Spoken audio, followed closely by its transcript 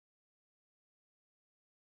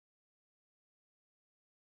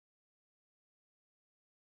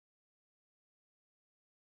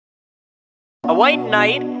A white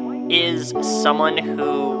knight is someone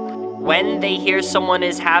who, when they hear someone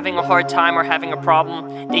is having a hard time or having a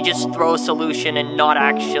problem, they just throw a solution and not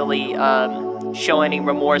actually show any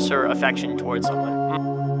remorse or affection towards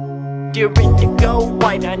someone. Dear Indigo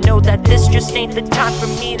White, I know that this just ain't the time for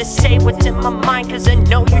me to say what's in my mind, cause I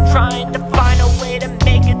know you're trying to find a way to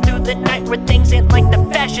make it through the night where things ain't like the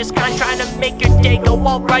fascist kind, trying to make your day go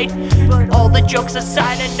alright. But all the jokes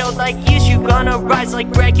aside, I know like you gonna rise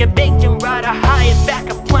like bread, you're baked and ride a high. If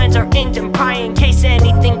backup plans are inked and pie in case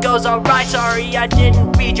anything goes alright. Sorry I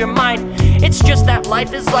didn't read your mind. It's just that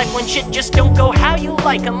life is life when shit just don't go how you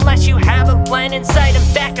like, unless you have a plan in sight and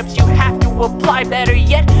backups you have to apply. Better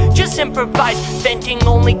yet, just improvise. Venting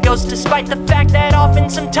only goes despite the fact that often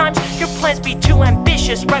sometimes your plans be too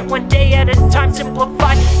ambitious. Right one day at a time,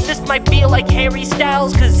 simplify. This might be like Harry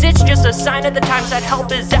Styles, cause it's just a sign of the times that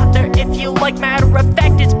help is out there. If you like matter of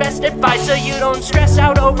fact, it's best advice, so you don't stress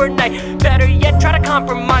out overnight. Better yet, try to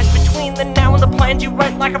compromise between the now and the plans you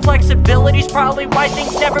write. Lack of flexibility's probably why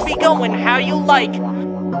things never be going how you like.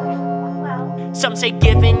 Some say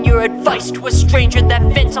giving your advice to a stranger that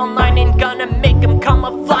vents online ain't gonna make them come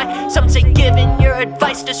a fly. Some say giving your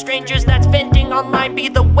advice to strangers that's venting online be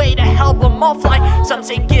the way to help them all fly. Some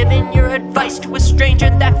say giving your advice to a stranger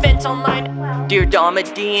that vents online. Dear D.O.M of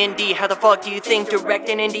DnD, how the fuck do you think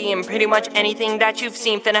directing indie and pretty much anything that you've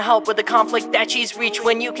seen finna help with the conflict that she's reached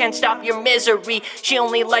when you can't stop your misery? She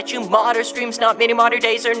only let you mod her streams, not many modern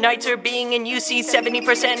days or nights or being, and you see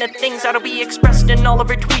 70% of things that'll be expressed in all of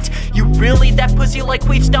her tweets. You really that pussy like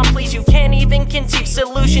queefs, don't please. You can't even conceive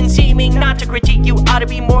solutions, seeming not to critique. You ought to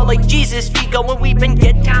be more like Jesus, Vigo, and weep and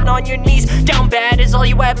get down on your knees. Down bad is all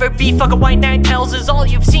you ever be. Fuck a white knight tells is all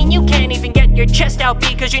you've seen. You can't even get your chest out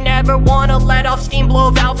because you never wanna let off steam, blow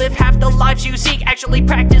a valve if half the lives you seek actually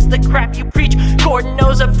practice the crap you preach. Gordon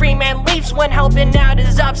knows a free man leaves when helping out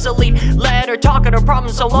is obsolete. Let her talk at her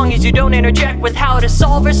problems so long as you don't interject with how to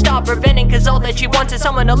solve or stop her venting, cause all that she wants is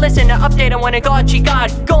someone to listen to update on when a god she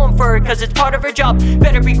got going for her, cause it's part of her job.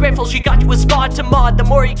 Better be grateful she got you a spot to mod. The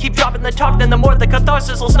more you keep dropping the talk, then the more the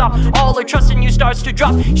catharsis will stop. All her trust in you starts to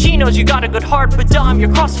drop. She knows you got a good heart, but Dom,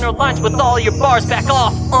 you're crossing her lines with all your bars. Back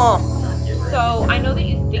off. So I know that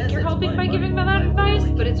you think you're helping by giving me that advice,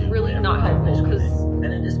 but it's really not helpful because,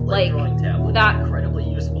 like, that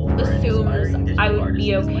assumes I would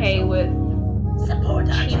be okay with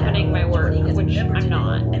cheapening my work, which I'm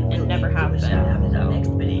not and never have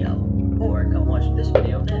been.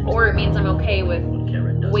 Or it means I'm okay with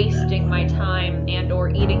wasting my time and or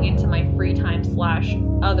eating into my free time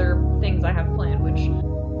 / other things I have planned, which...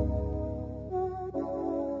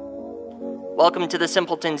 Welcome to the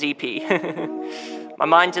Simpleton's EP. My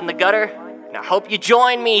mind's in the gutter, and I hope you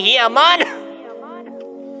join me here, man!